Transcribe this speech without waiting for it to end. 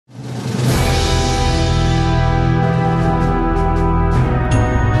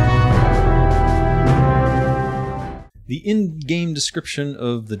in-game description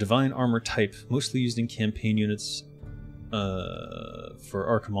of the divine armor type, mostly used in campaign units for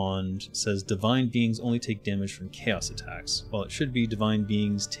Archimond, says divine beings only take damage from chaos attacks, while it should be divine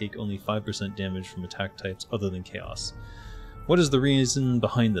beings take only 5% damage from attack types other than chaos. What is the reason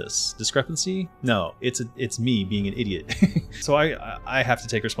behind this? Discrepancy? No, it's me being an idiot. So I have to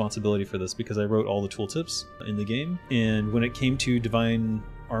take responsibility for this because I wrote all the tooltips in the game, and when it came to divine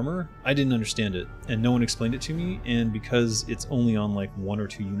armor, I didn't understand it, and no one explained it to me, and because it's only on like 1 or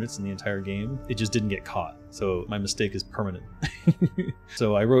 2 units in the entire game, it just didn't get caught. So my mistake is permanent.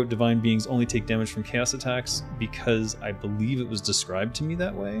 So I wrote divine beings only take damage from chaos attacks because I believe it was described to me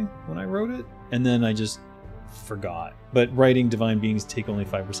that way when I wrote it, and then I just forgot. But writing divine beings take only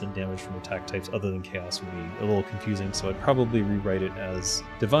 5% damage from attack types other than chaos would be a little confusing, so I'd probably rewrite it as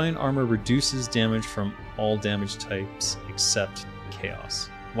divine armor reduces damage from all damage types except chaos.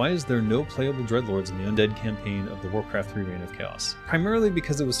 Why is there no playable dreadlords in the undead campaign of the Warcraft III Reign of Chaos? Primarily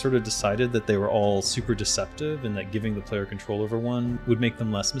because it was sort of decided that they were all super deceptive and that giving the player control over one would make them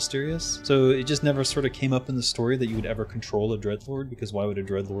less mysterious. So it just never sort of came up in the story that you would ever control a dreadlord, because why would a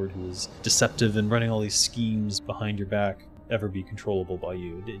dreadlord who is deceptive and running all these schemes behind your back ever be controllable by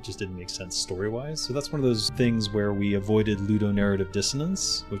you? It just didn't make sense story-wise. So that's one of those things where we avoided ludonarrative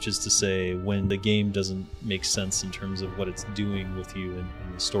dissonance, which is to say when the game doesn't make sense in terms of what it's doing with you and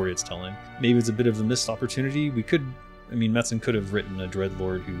the story it's telling. Maybe it's a bit of a missed opportunity. We could, I mean, Metzen could have written a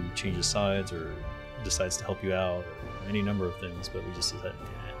dreadlord who changes sides or decides to help you out or any number of things, but we just said,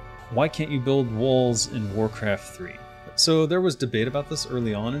 nah. Why can't you build walls in Warcraft 3? So there was debate about this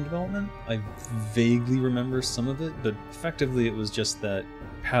early on in development. I vaguely remember some of it, but effectively it was just that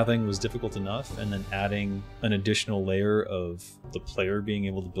pathing was difficult enough, and then adding an additional layer of the player being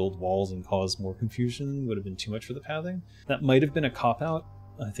able to build walls and cause more confusion would have been too much for the pathing. That might have been a cop-out,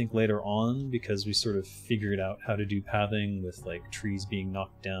 I think, later on, because we sort of figured out how to do pathing with like trees being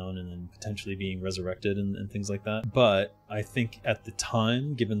knocked down and then potentially being resurrected and things like that. But I think at the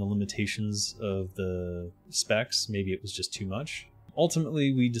time, given the limitations of the specs, maybe it was just too much.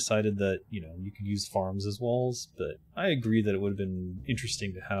 Ultimately, we decided that, you know, you could use farms as walls, but I agree that it would have been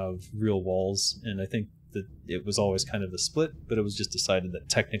interesting to have real walls, and I think that it was always kind of the split, but it was just decided that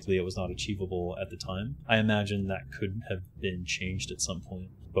technically it was not achievable at the time. I imagine that could have been changed at some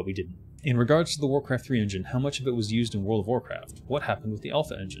point, but we didn't. In regards to the Warcraft 3 engine, how much of it was used in World of Warcraft? What happened with the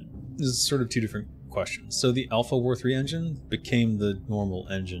Alpha engine? This is sort of two different questions. So the Alpha War 3 engine became the normal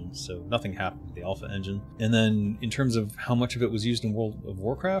engine, so nothing happened with the Alpha engine. And then in terms of how much of it was used in World of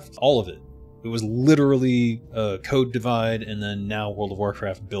Warcraft, all of it. It was literally a code divide, and then now World of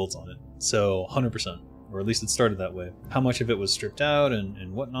Warcraft builds on it. So 100%. Or at least it started that way. How much of it was stripped out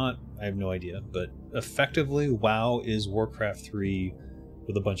and whatnot, I have no idea. But effectively, WoW is Warcraft 3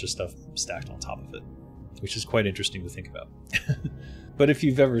 with a bunch of stuff stacked on top of it, which is quite interesting to think about. But if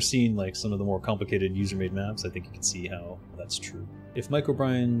you've ever seen like some of the more complicated user-made maps, I think you can see how that's true. If Mike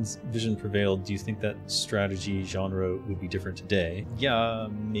O'Brien's vision prevailed, do you think that strategy genre would be different today? Yeah,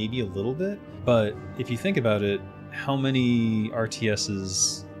 maybe a little bit. But if you think about it, how many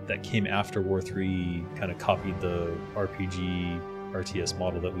RTSs that came after War 3 kind of copied the RPG RTS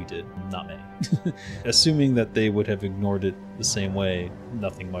model that we did? Not many. Assuming that they would have ignored it the same way,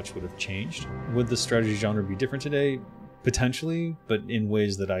 nothing much would have changed. Would the strategy genre be different today? Potentially, but in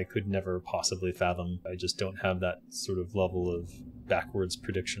ways that I could never possibly fathom. I just don't have that sort of level of backwards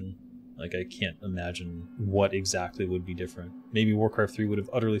prediction. Like, I can't imagine what exactly would be different. Maybe Warcraft 3 would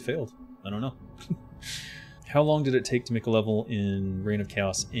have utterly failed. I don't know. How long did it take to make a level in Reign of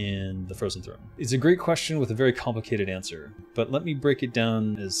Chaos and the Frozen Throne? It's a great question with a very complicated answer, but let me break it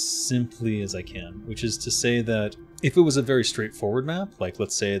down as simply as I can, which is to say that if it was a very straightforward map, like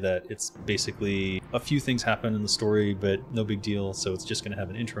let's say that it's basically a few things happen in the story, but no big deal, so it's just going to have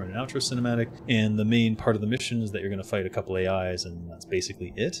an intro and an outro cinematic, and the main part of the mission is that you're going to fight a couple AIs, and that's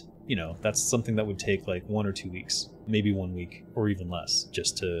basically it. You know, that's something that would take like 1 or 2 weeks, maybe 1 week, or even less,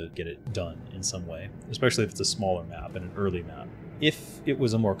 just to get it done in some way, especially if it's a smaller map and an early map. If it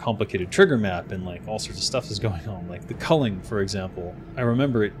was a more complicated trigger map and like all sorts of stuff is going on, like the culling, for example, I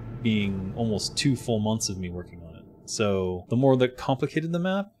remember it being almost 2 full months of me working on it. So the more that complicated the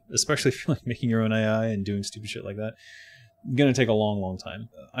map, especially if you're like making your own AI and doing stupid shit like that, gonna take a long time.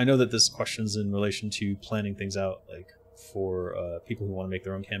 I know that this question's in relation to planning things out, like for people who want to make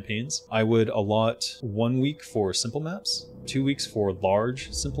their own campaigns. I would allot 1 week for simple maps, 2 weeks for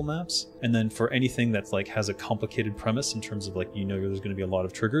large simple maps, and then for anything that's like has a complicated premise in terms of like, you know, there's going to be a lot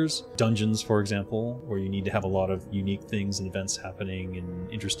of triggers, dungeons for example, where you need to have a lot of unique things and events happening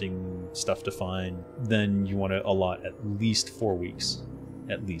and interesting stuff to find, then you want to allot at least 4 weeks,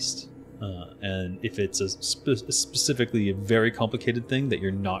 at least. And if it's a specifically a very complicated thing that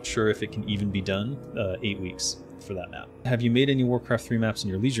you're not sure if it can even be done, 8 weeks for that map. Have you made any Warcraft 3 maps in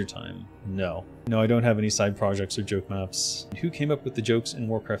your leisure time? No. No, I don't have any side projects or joke maps. Who came up with the jokes in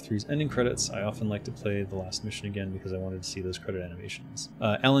Warcraft 3's ending credits? I often like to play the last mission again because I wanted to see those credit animations.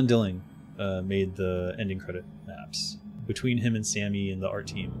 Alan Dilling made the ending credit maps. Between him and Sammy and the art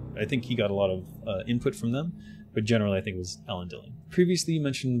team, I think he got a lot of input from them, but generally I think it was Alan Dilling. Previously you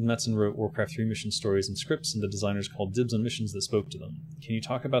mentioned Metzen wrote Warcraft 3 mission stories and scripts, and the designers called dibs on missions that spoke to them. Can you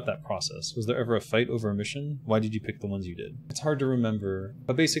talk about that process? Was there ever a fight over a mission? Why did you pick the ones you did? It's hard to remember,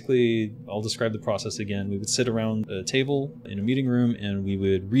 but basically I'll describe the process again. We would sit around a table in a meeting room and we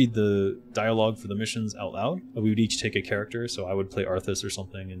would read the dialogue for the missions out loud. We would each take a character, so I would play Arthas or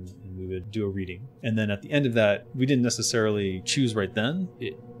something, and we would do a reading. And then at the end of that, we didn't necessarily choose right then.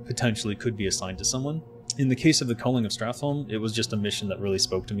 It potentially could be assigned to someone. In the case of the Culling of Stratholme, it was just a mission that really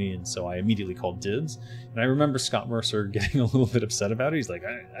spoke to me, and so I immediately called dibs. And I remember Scott Mercer getting a little bit upset about it. He's like,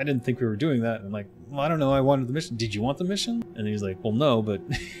 I didn't think we were doing that. And I'm like, well, I don't know, I wanted the mission. Did you want the mission? And he's like, well, no, but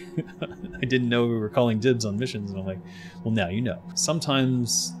I didn't know we were calling dibs on missions. And I'm like, well, now you know.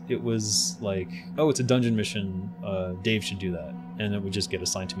 Sometimes it was like, oh, it's a dungeon mission, Dave should do that. And it would just get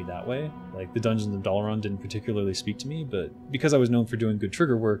assigned to me that way. Like the Dungeons of Dalaran didn't particularly speak to me, but because I was known for doing good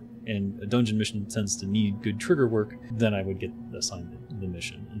trigger work, and a dungeon mission tends to need good trigger work, then I would get assigned the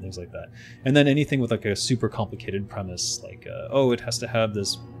mission and things like that. And then anything with like a super complicated premise, like, oh, it has to have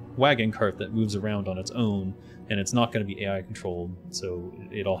this wagon cart that moves around on its own, and it's not going to be AI controlled, so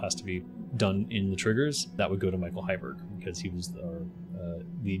it all has to be done in the triggers. That would go to Michael Heiberg, because he was our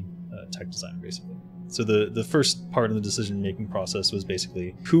lead tech designer, basically. So the first part of the decision-making process was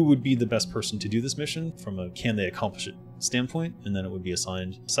basically who would be the best person to do this mission from a can they accomplish it standpoint, and then it would be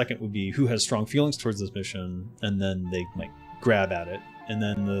assigned. Second would be who has strong feelings towards this mission, and then they might grab at it. And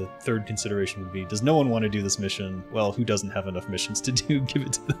then the third consideration would be, does no one want to do this mission? Well, who doesn't have enough missions to do? Give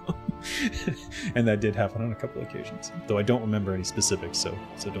it to them. And that did happen on a couple of occasions, though I don't remember any specifics, so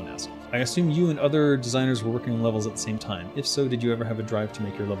don't ask. I assume you and other designers were working on levels at the same time. If so, did you ever have a drive to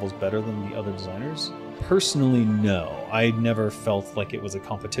make your levels better than the other designers? Personally, no. I never felt like it was a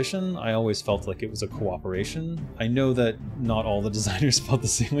competition. I always felt like it was a cooperation. I know that not all the designers felt the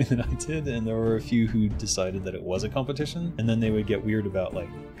same way that I did, and there were a few who decided that it was a competition, and then they would get weird about like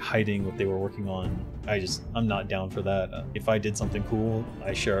hiding what they were working on. I'm not down for that. If I did something cool,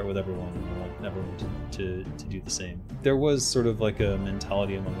 I share it with everyone, and I want everyone to do the same. There was sort of like a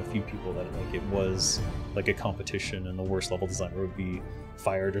mentality among a few people that like it was like a competition and the worst level designer would be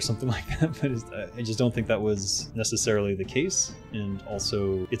fired or something like that, but I just don't think that was necessarily the case. And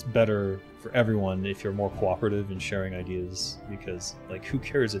also it's better for everyone if you're more cooperative in sharing ideas, because like who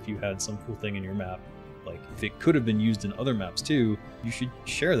cares if you had some cool thing in your map, like if it could have been used in other maps too, you should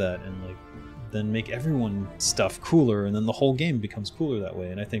share that and like then make everyone stuff cooler, and then the whole game becomes cooler that way.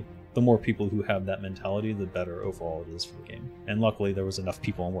 And I think the more people who have that mentality, the better overall it is for the game. And luckily there was enough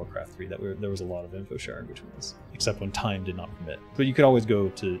people on Warcraft 3 that there was a lot of info sharing between us, except when time did not permit. But you could always go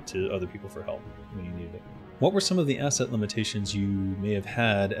to other people for help when you needed it. What were some of the asset limitations you may have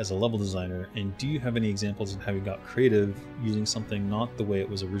had as a level designer, and do you have any examples of how you got creative using something not the way it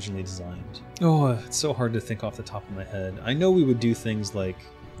was originally designed? Oh, it's so hard to think off the top of my head. I know we would do things like,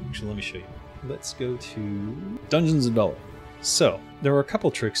 actually let me show you. Let's go to Dungeons of Dalaran. So there were a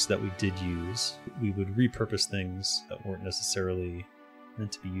couple tricks that we did use. We would repurpose things that weren't necessarily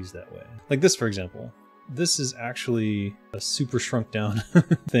meant to be used that way. Like this, for example. This is actually a super shrunk down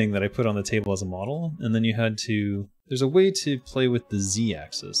thing that I put on the table as a model, and then there's a way to play with the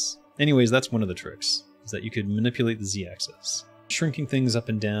Z-axis. Anyways, that's one of the tricks, is that you could manipulate the Z-axis. Shrinking things up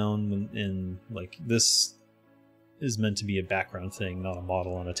and down, and like this is meant to be a background thing, not a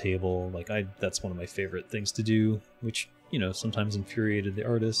model on a table. Like that's one of my favorite things to do, which, you know, sometimes infuriated the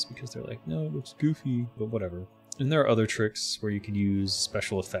artists because they're like, no, it looks goofy, but whatever. And there are other tricks where you could use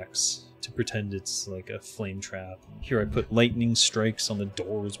special effects to pretend it's like a flame trap. Here I put lightning strikes on the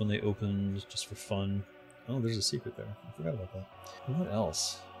doors when they opened, just for fun. Oh, there's a secret there. I forgot about that. And what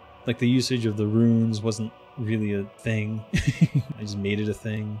else? Like the usage of the runes wasn't really a thing. I just made it a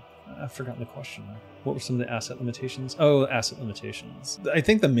thing. I've forgotten the question. What were some of the asset limitations? Oh, asset limitations. I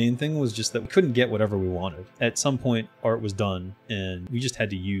think the main thing was just that we couldn't get whatever we wanted. At some point, art was done, and we just had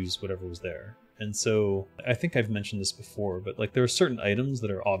to use whatever was there. And so I think I've mentioned this before, but like there are certain items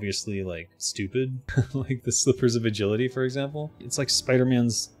that are obviously like stupid, like the slippers of agility, for example. It's like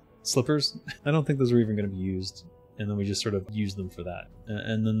Spider-Man's slippers. I don't think those are even going to be used and then we just sort of use them for that.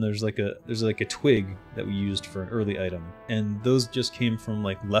 And then there's like a twig that we used for an early item, and those just came from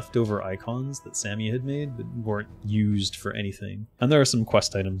like leftover icons that Sammy had made but weren't used for anything. And there are some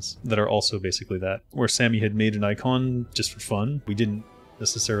quest items that are also basically that, where Sammy had made an icon just for fun. We didn't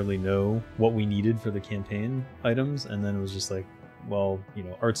necessarily know what we needed for the campaign items, and then it was just like, well, you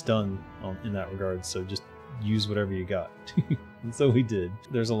know, art's done in that regard, so just use whatever you got. And so we did.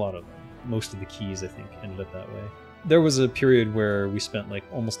 There's a lot of them. Most of the keys, I think, ended up that way. There was a period where we spent like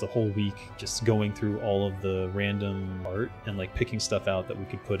almost a whole week just going through all of the random art and like picking stuff out that we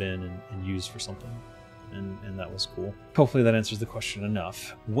could put in and use for something. And that was cool. Hopefully that answers the question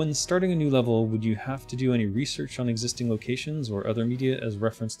enough. When starting a new level, would you have to do any research on existing locations or other media as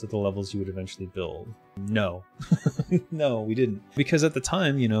reference to the levels you would eventually build? No. No, we didn't. Because at the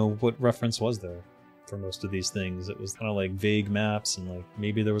time, you know, what reference was there for most of these things? It was kind of like vague maps, and like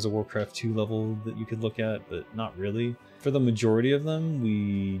maybe there was a Warcraft II level that you could look at, but not really. For the majority of them,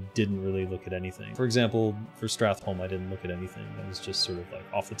 we didn't really look at anything. For example, for Stratholme, I didn't look at anything. I was just sort of like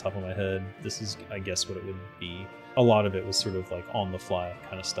off the top of my head, this is, I guess, what it would be. A lot of it was sort of like on the fly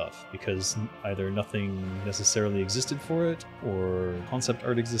kind of stuff, because either nothing necessarily existed for it, or concept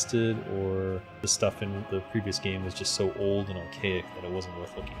art existed, or the stuff in the previous game was just so old and archaic that it wasn't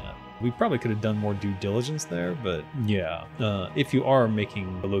worth looking at. We probably could have done more due diligence there, but yeah. If you are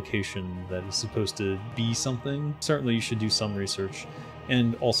making a location that is supposed to be something, certainly you should do some research.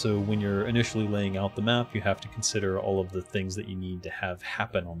 And also, when you're initially laying out the map, you have to consider all of the things that you need to have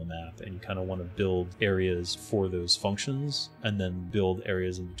happen on the map, and you kind of want to build areas for those functions, and then build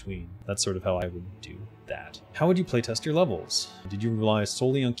areas in between. That's sort of how I would do that. How would you playtest your levels? Did you rely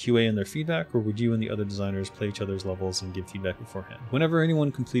solely on QA and their feedback, or would you and the other designers play each other's levels and give feedback beforehand? Whenever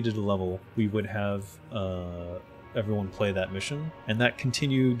anyone completed a level, we would have everyone play that mission, and that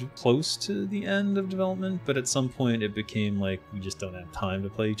continued close to the end of development, but at some point it became like we just don't have time to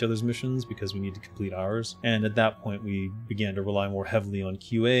play each other's missions because we need to complete ours. And at that point we began to rely more heavily on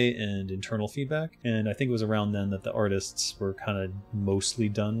QA and internal feedback, and I think it was around then that the artists were kind of mostly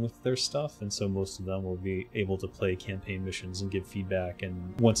done with their stuff, and so most of them will be able to play campaign missions and give feedback,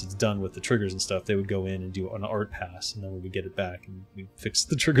 and once it's done with the triggers and stuff, they would go in and do an art pass, and then we would get it back and we'd fix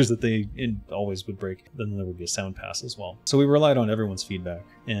the triggers that they always would break. Then there would be a sound pass as well. So we relied on everyone's feedback,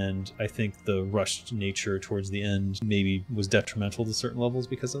 and I think the rushed nature towards the end maybe was detrimental to certain levels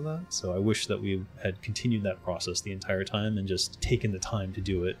because of that. So I wish that we had continued that process the entire time and just taken the time to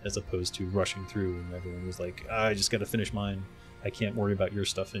do it, as opposed to rushing through and everyone was like, I just got to finish mine, I can't worry about your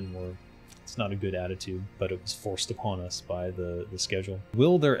stuff anymore. It's not a good attitude, but it was forced upon us by the schedule.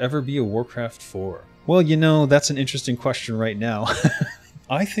 Will there ever be a Warcraft IV? Well, you know, that's an interesting question right now.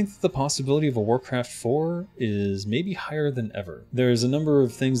 I think that the possibility of a Warcraft IV is maybe higher than ever. There's a number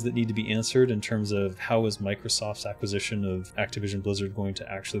of things that need to be answered in terms of how is Microsoft's acquisition of Activision Blizzard going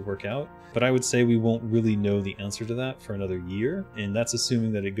to actually work out, but I would say we won't really know the answer to that for another year, and that's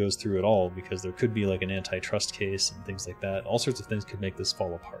assuming that it goes through at all, because there could be like an antitrust case and things like that. All sorts of things could make this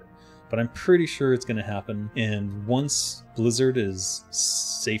fall apart. But I'm pretty sure it's going to happen, and once Blizzard is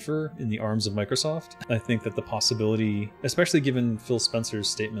safer in the arms of Microsoft, I think that the possibility, especially given Phil Spencer's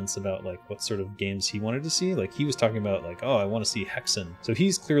statements about like what sort of games he wanted to see, like he was talking about like, oh, I want to see Hexen. So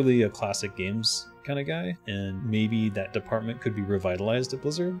he's clearly a classic games kind of guy, and maybe that department could be revitalized at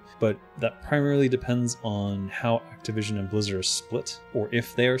Blizzard, but that primarily depends on how Activision and Blizzard are split, or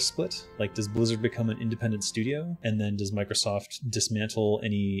if they are split. Like, does Blizzard become an independent studio, and then does Microsoft dismantle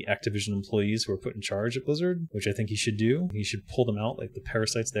any Activision employees who are put in charge at Blizzard, which I think he should do. He should pull them out like the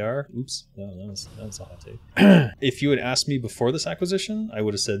parasites they are. Oops, that was a hot take. If you had asked me before this acquisition, I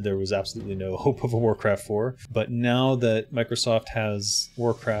would have said there was absolutely no hope of a Warcraft 4, but now that Microsoft has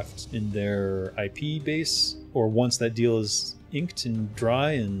Warcraft in their IP base, or once that deal is inked and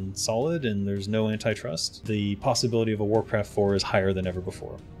dry and solid and there's no antitrust, the possibility of a Warcraft 4 is higher than ever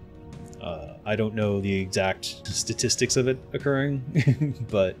before. I don't know the exact statistics of it occurring,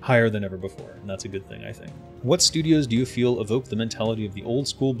 but higher than ever before, and that's a good thing, I think. What studios do you feel evoke the mentality of the old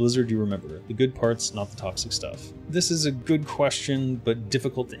school Blizzard you remember? The good parts, not the toxic stuff. This is a good question, but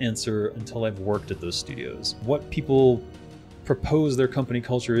difficult to answer until I've worked at those studios. What people propose their company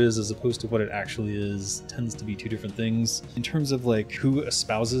culture is as opposed to what it actually is tends to be two different things. In terms of like who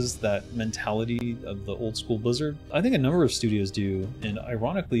espouses that mentality of the old school Blizzard, I think a number of studios do, and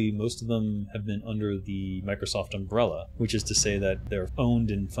ironically most of them have been under the Microsoft umbrella, which is to say that they're owned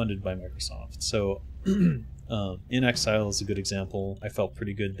and funded by Microsoft. So In Exile is a good example. I felt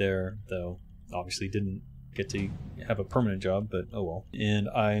pretty good there, though obviously didn't get to have a permanent job, but oh well. And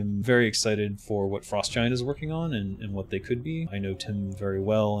I'm very excited for what Frost Giant is working on and what they could be. I know Tim very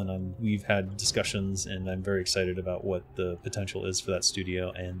well, and we've had discussions, and I'm very excited about what the potential is for that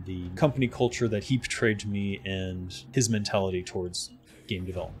studio and the company culture that he portrayed to me, and his mentality towards game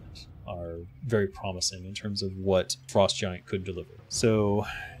development are very promising in terms of what Frost Giant could deliver. So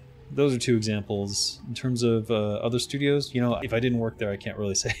those are two examples. In terms of other studios, you know, if I didn't work there, I can't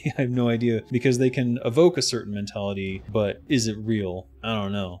really say. I have no idea, because they can evoke a certain mentality, but is it real? I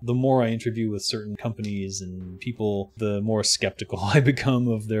don't know. The more I interview with certain companies and people, the more skeptical I become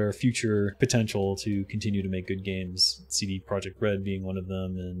of their future potential to continue to make good games. CD Projekt Red being one of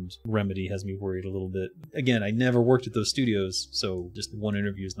them, and Remedy has me worried a little bit. Again, I never worked at those studios, so just one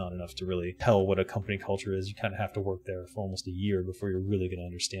interview is not enough to really tell what a company culture is. You kind of have to work there for almost a year before you're really going to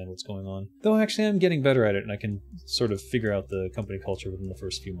understand what's going on. Though actually I'm getting better at it, and I can sort of figure out the company culture within the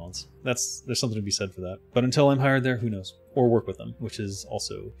first few months. There's something to be said for that. But until I'm hired there, who knows? Or work with them, which is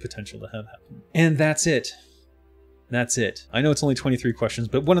also potential to have happen. And that's it. That's it. I know it's only 23 questions,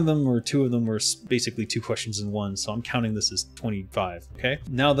 but one of them or two of them were basically 2 questions in one, so I'm counting this as 25, okay?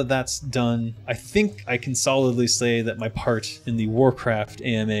 Now that that's done, I think I can solidly say that my part in the Warcraft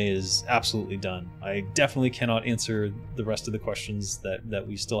AMA is absolutely done. I definitely cannot answer the rest of the questions that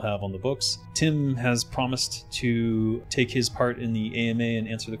we still have on the books. Tim has promised to take his part in the AMA and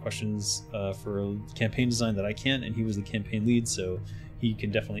answer the questions for campaign design that I can't, and he was the campaign lead, so he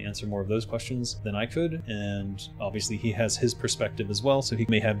can definitely answer more of those questions than I could, and obviously he has his perspective as well, so he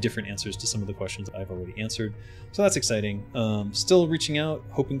may have different answers to some of the questions I've already answered. So that's exciting. Still reaching out,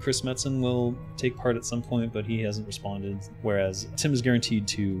 hoping Chris Metzen will take part at some point, but he hasn't responded, whereas Tim is guaranteed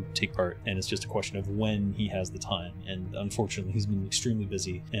to take part, and it's just a question of when he has the time, and unfortunately he's been extremely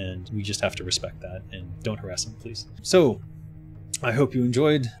busy, and we just have to respect that, and don't harass him, please. So I hope you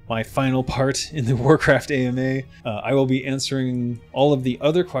enjoyed my final part in the Warcraft AMA. I will be answering all of the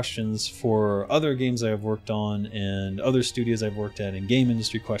other questions for other games I have worked on and other studios I've worked at and game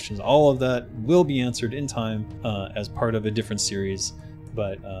industry questions. All of that will be answered in time as part of a different series.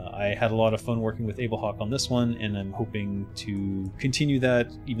 But I had a lot of fun working with Ablehawk on this one, and I'm hoping to continue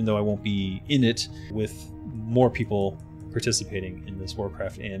that, even though I won't be in it, with more people participating in this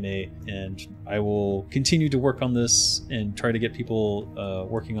Warcraft AMA, and I will continue to work on this and try to get people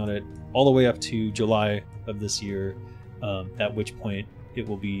working on it all the way up to July of this year, at which point it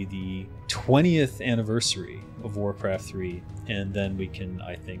will be the 20th anniversary of Warcraft 3, and then we can,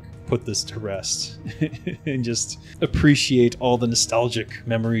 I think, put this to rest and just appreciate all the nostalgic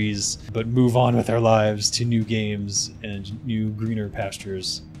memories, but move on with our lives to new games and new greener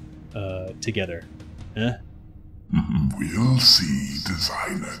pastures together. We'll see,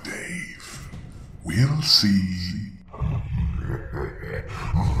 DesignerDave. We'll see.